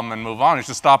with the problem and move on. You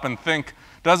should stop and think,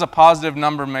 does a positive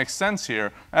number make sense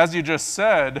here? As you just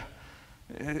said,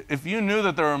 if you knew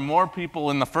that there are more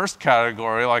people in the first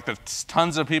category, like there's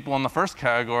tons of people in the first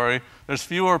category, there's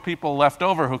fewer people left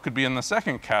over who could be in the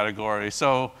second category.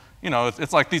 So,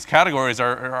 it's like these categories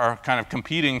are kind of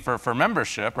competing for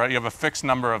membership, right? You have a fixed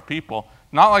number of people.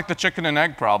 Not like the chicken and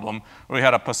egg problem where we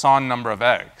had a Poisson number of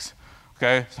eggs.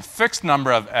 Okay? It's a fixed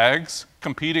number of eggs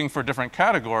competing for different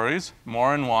categories,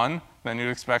 more in one than you'd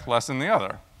expect, less in the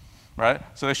other. Right?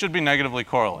 So they should be negatively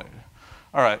correlated.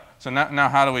 All right, so now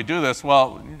how do we do this?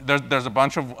 Well, there's a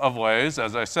bunch of ways,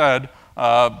 as I said,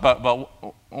 but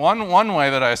one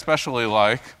way that I especially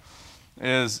like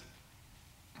is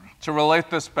to relate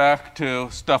this back to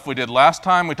stuff we did last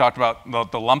time. We talked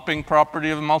about the lumping property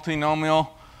of a multinomial.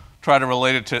 Try to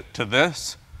relate it to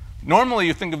this. Normally,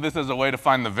 you think of this as a way to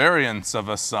find the variance of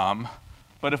a sum,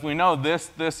 but if we know this,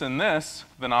 this, and this,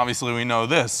 then obviously we know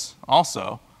this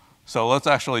also. So let's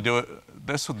actually do it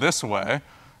this way,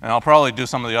 and I'll probably do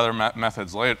some of the other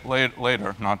methods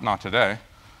later, not today.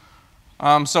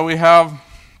 So we have,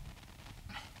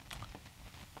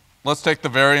 let's take the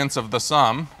variance of the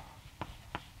sum.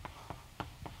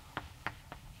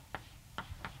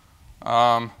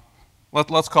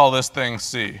 Let's call this thing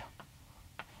C,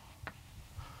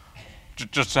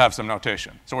 just to have some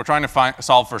notation. So we're trying to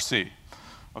solve for C.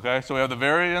 Okay, so we have the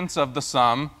variance of the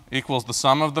sum equals the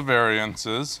sum of the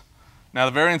variances. Now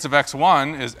the variance of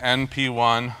x1 is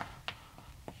np1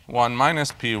 1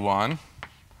 minus p1,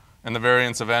 and the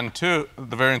variance of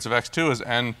x2 is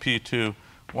np2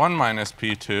 1 minus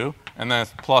p2, and then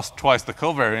it's plus twice the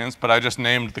covariance, but I just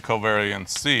named the covariance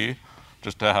C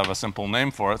just to have a simple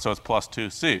name for it, so it's plus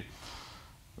 2c.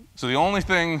 So the only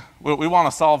thing we want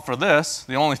to solve for this,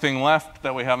 the only thing left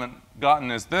that we haven't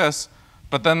gotten is this,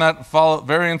 but then that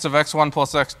variance of x1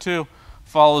 plus x2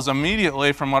 follows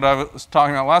immediately from what I was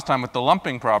talking about last time with the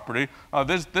lumping property.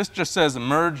 This just says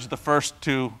merge the first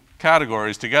two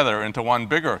categories together into one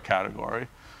bigger category.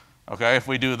 Okay, if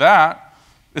we do that,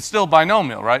 it's still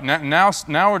binomial, right?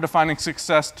 Now we're defining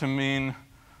success to mean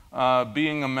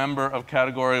being a member of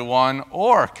category 1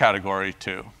 or category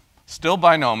 2. Still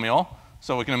binomial,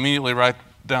 so we can immediately write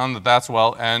down that that's,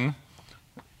 well, n.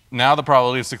 Now the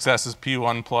probability of success is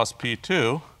p1 plus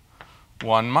p2,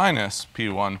 1 minus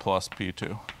p1 plus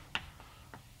p2.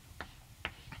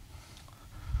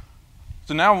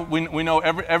 So now we know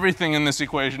everything in this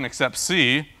equation except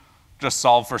C. Just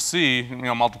solve for C,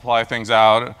 multiply things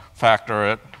out, factor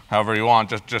it, however you want,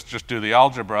 just do the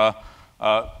algebra.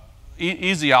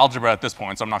 Easy algebra at this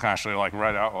point, so I'm not going to actually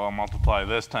write out, well, I'll multiply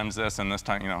this times this and this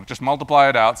time, just multiply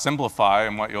it out, simplify,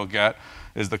 and what you'll get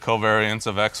is the covariance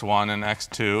of x1 and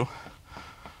x2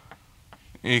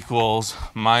 equals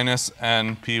minus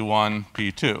np1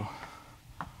 p2.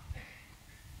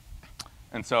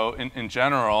 And so in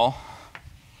general,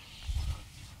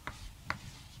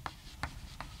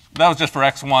 that was just for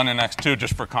x1 and x2,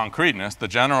 just for concreteness. The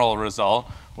general result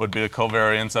would be the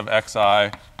covariance of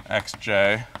xi,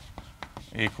 xj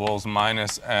equals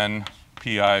minus n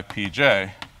pi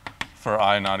pj for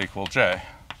I not equal j.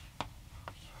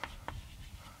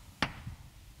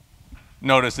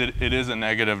 Notice it is a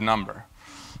negative number.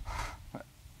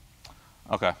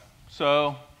 Okay,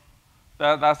 so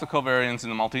that's the covariance in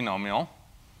the multinomial.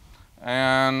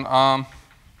 And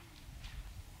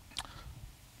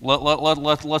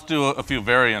let's do a few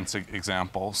variance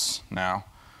examples now.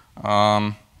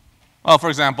 Well, for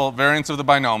example, variance of the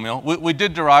binomial. We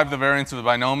did derive the variance of the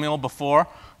binomial before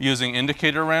using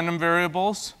indicator random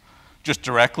variables, just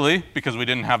directly because we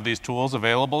didn't have these tools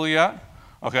available yet.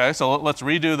 Okay, so let's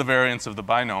redo the variance of the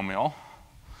binomial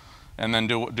and then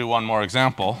do one more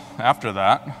example after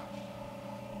that.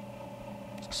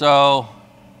 So,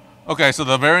 okay, so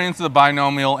the variance of the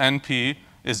binomial NP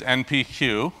is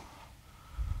NPQ.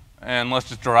 And let's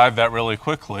just derive that really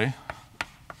quickly.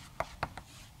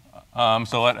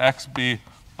 So let x be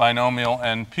binomial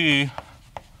NP,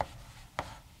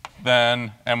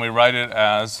 then, and we write it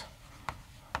as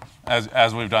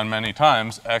we've done many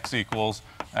times, x equals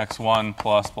x1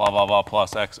 plus blah, blah, blah,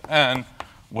 plus xn,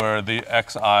 where the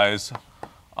xi's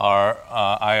are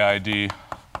IID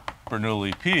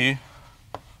Bernoulli P.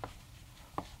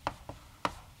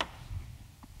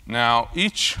 Now,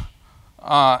 each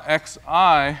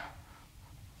xi,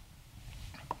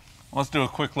 let's do a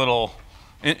quick little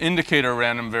indicator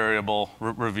random variable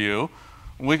review.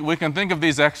 We can think of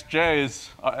these xj's,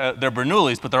 they're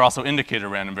Bernoullis, but they're also indicator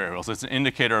random variables. It's an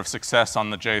indicator of success on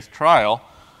the jth trial.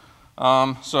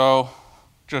 So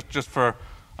just for,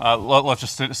 let's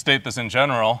just state this in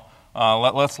general.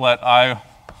 Let's let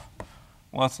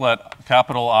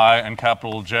capital I and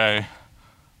capital J,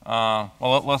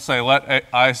 well, let's say let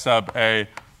I sub A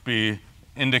be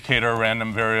indicator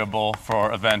random variable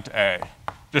for event A.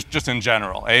 Just in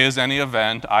general. A is any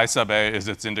event, I sub A is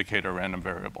its indicator random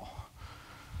variable.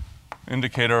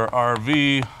 Indicator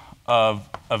RV of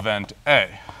event A.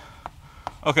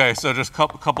 Okay, so just a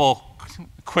couple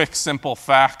quick, simple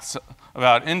facts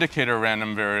about indicator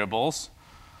random variables.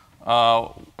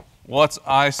 What's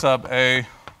I sub A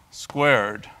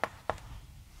squared?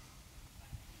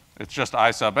 It's just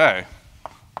I sub A,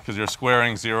 because you're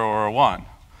squaring 0 or 1.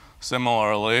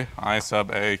 Similarly, I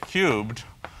sub A cubed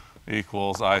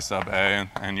equals I sub A,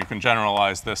 and you can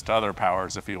generalize this to other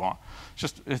powers if you want.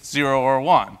 It's 0 or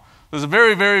 1. This is a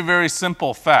very, very, very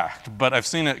simple fact, but I've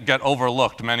seen it get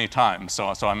overlooked many times,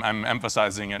 so I'm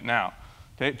emphasizing it now.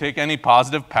 Take any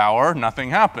positive power, nothing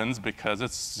happens because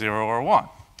it's 0 or 1.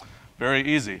 Very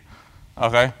easy.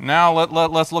 Okay, now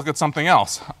let's look at something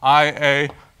else. IA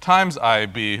times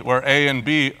IB, where A and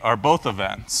B are both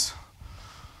events.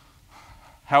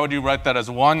 How would you write that as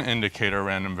one indicator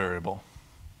random variable?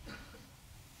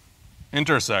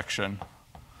 Intersection.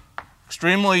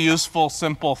 Extremely useful,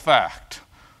 simple fact,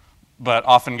 but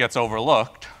often gets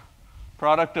overlooked.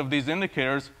 Product of these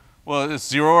indicators, well, it's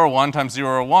 0 or 1 times 0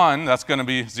 or 1. That's going to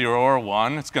be 0 or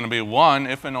 1. It's going to be 1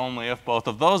 if and only if both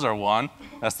of those are 1.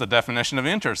 That's the definition of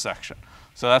intersection.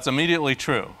 So that's immediately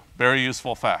true. Very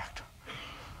useful fact.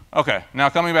 Okay, now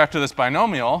coming back to this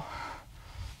binomial,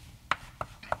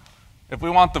 if we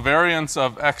want the variance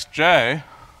of xj,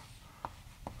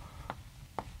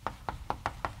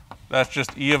 that's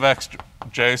just e of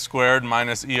xj squared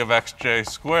minus e of xj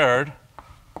squared.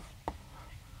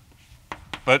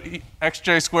 But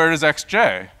xj squared is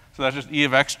xj. So that's just e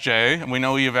of xj. And we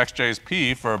know e of xj is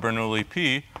p for a Bernoulli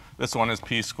p. This one is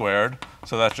p squared.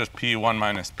 So that's just p1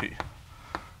 minus p.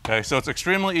 Okay, so it's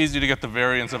extremely easy to get the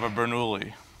variance of a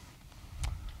Bernoulli.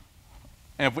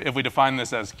 And if we define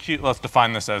this as q, let's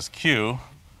define this as q,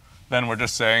 then we're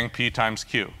just saying p times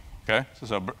q. Okay,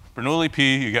 so Bernoulli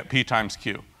p, you get p times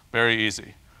q. Very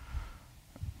easy.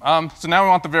 So now we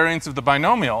want the variance of the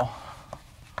binomial.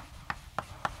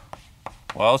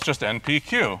 Well, it's just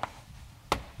NPQ.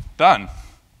 Done.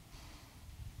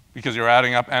 Because you're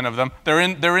adding up n of them. They're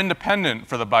independent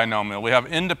for the binomial. We have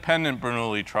independent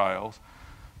Bernoulli trials.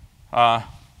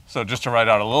 So just to write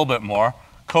out a little bit more,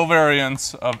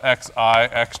 covariance of xi,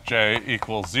 xj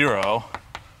equals 0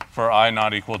 for I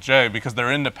not equal j because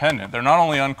they're independent. They're not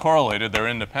only uncorrelated, they're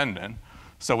independent.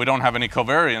 So we don't have any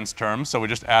covariance terms, so we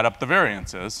just add up the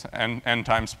variances, n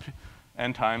times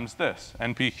this,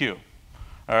 npq.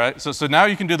 All right, so now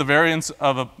you can do the variance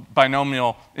of a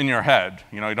binomial in your head.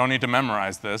 You know, you don't need to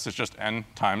memorize this. It's just n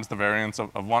times the variance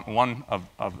of one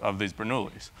of these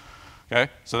Bernoullis. Okay,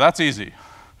 so that's easy.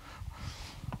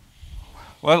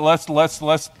 Let's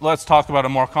talk about a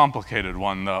more complicated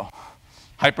one, though.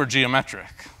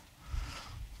 Hypergeometric.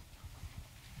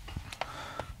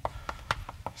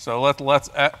 So let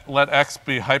x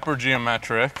be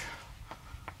hypergeometric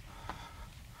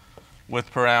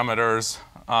with parameters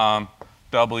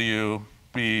w,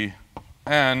 b,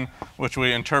 n, which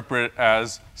we interpret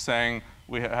as saying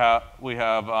we have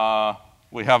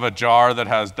a jar that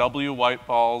has w white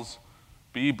balls,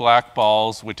 B black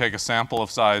balls, we take a sample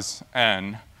of size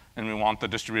n, and we want the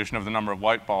distribution of the number of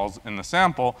white balls in the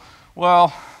sample.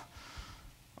 Well,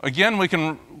 again, we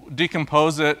can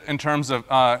decompose it in terms of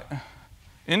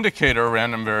indicator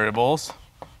random variables.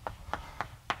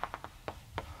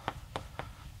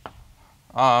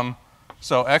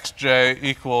 So xj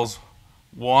equals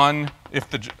 1 if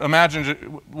the,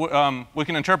 imagine, we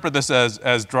can interpret this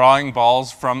as drawing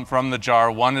balls from the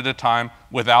jar one at a time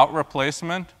without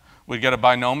replacement. We'd get a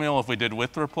binomial if we did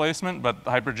with replacement, but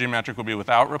hypergeometric would be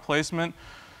without replacement.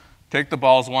 Take the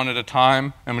balls one at a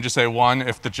time, and we just say 1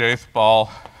 if the jth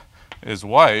ball is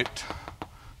white,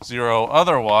 0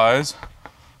 otherwise.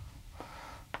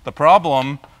 The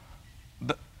problem,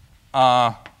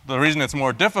 the reason it's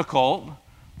more difficult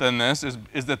than this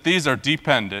is that these are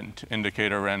dependent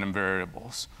indicator random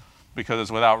variables because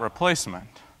it's without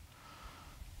replacement.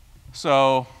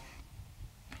 So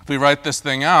if we write this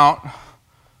thing out,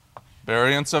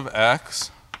 variance of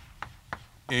x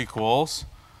equals,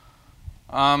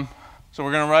 so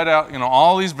we're going to write out,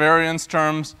 all these variance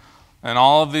terms and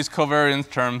all of these covariance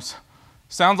terms.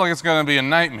 Sounds like it's going to be a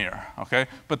nightmare, okay?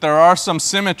 But there are some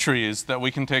symmetries that we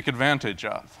can take advantage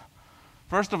of.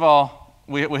 First of all,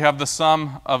 we have the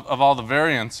sum of all the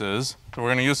variances, so we're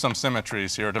going to use some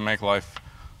symmetries here to make life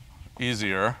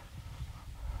easier.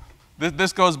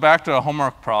 This goes back to a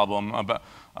homework problem about,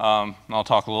 I'll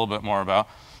talk a little bit more about.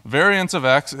 Variance of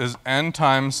x is n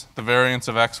times the variance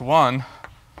of x1,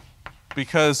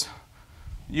 because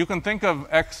you can think of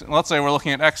x, let's say we're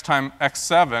looking at x times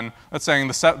x7, that's saying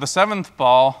the seventh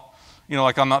ball,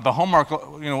 like on the homework,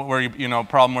 where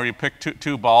problem where you pick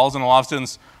two balls, and a lot of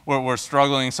students, we're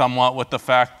struggling somewhat with the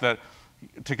fact that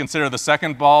to consider the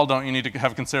second ball, don't you need to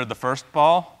have considered the first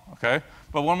ball, okay?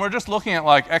 But when we're just looking at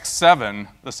like x7,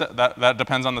 that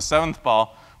depends on the seventh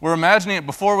ball, we're imagining it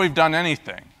before we've done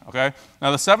anything, okay?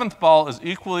 Now the seventh ball is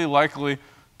equally likely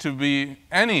to be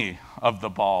any of the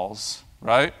balls,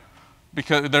 right?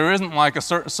 Because there isn't like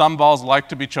some balls like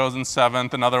to be chosen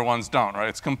seventh and other ones don't, right?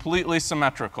 It's completely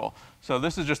symmetrical. So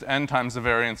this is just n times the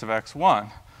variance of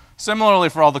x1. Similarly,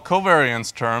 for all the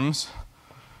covariance terms,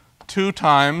 2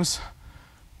 times,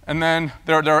 and then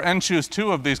there are n choose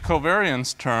 2 of these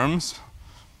covariance terms,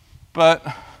 but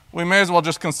we may as well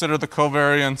just consider the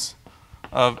covariance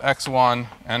of x1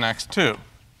 and x2.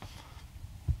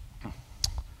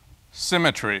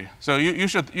 Symmetry. So you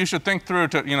should think through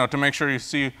to make sure you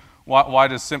see why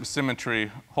does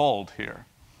symmetry hold here.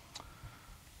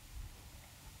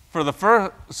 For the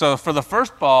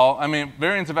first ball, I mean,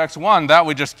 variance of x1, that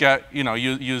we just get,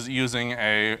 using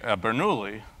a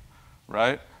Bernoulli,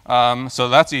 right? So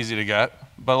that's easy to get.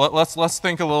 But let's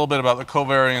think a little bit about the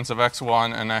covariance of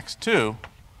x1 and x2.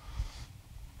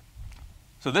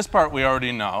 So this part we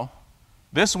already know.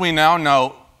 This we now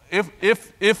know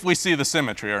if we see the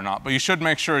symmetry or not. But you should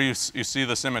make sure you see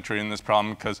the symmetry in this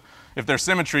problem, because if there's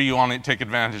symmetry, you want to take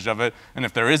advantage of it. And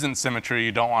if there isn't symmetry,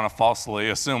 you don't want to falsely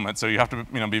assume it. So you have to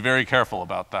be very careful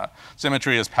about that.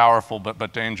 Symmetry is powerful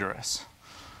but dangerous.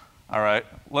 All right,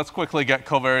 let's quickly get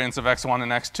covariance of x1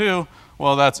 and x2.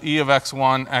 Well, that's e of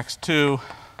x1, x2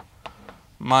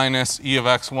 minus e of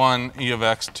x1, e of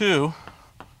x2.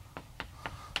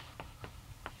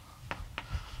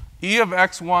 E of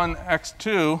x1,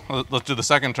 x2, let's do the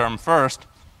second term first.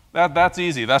 That's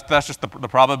easy. That's just the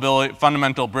probability,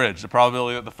 fundamental bridge. The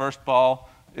probability that the first ball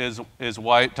is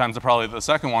white times the probability that the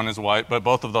second one is white, but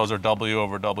both of those are w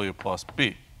over w plus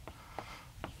b.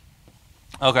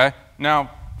 Okay, now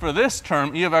for this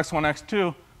term, e of x1,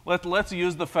 x2, let's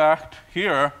use the fact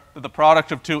here that the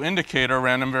product of two indicator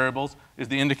random variables is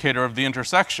the indicator of the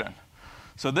intersection.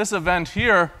 So this event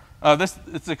here,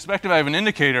 it's expected I have an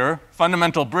indicator,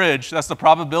 fundamental bridge, that's the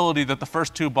probability that the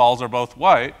first two balls are both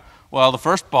white. Well, the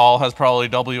first ball has probably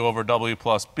w over w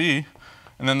plus b,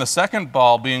 and then the second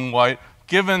ball being white,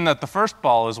 given that the first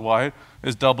ball is white,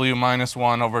 is w minus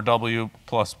 1 over w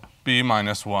plus b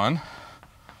minus 1.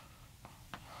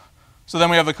 So then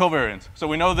we have the covariance. So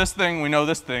we know this thing, we know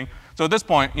this thing. So at this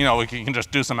point, we can just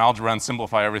do some algebra and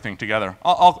simplify everything together.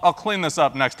 I'll clean this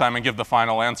up next time and give the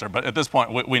final answer, but at this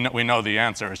point, we know the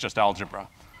answer. It's just algebra.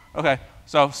 Okay,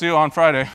 so see you on Friday.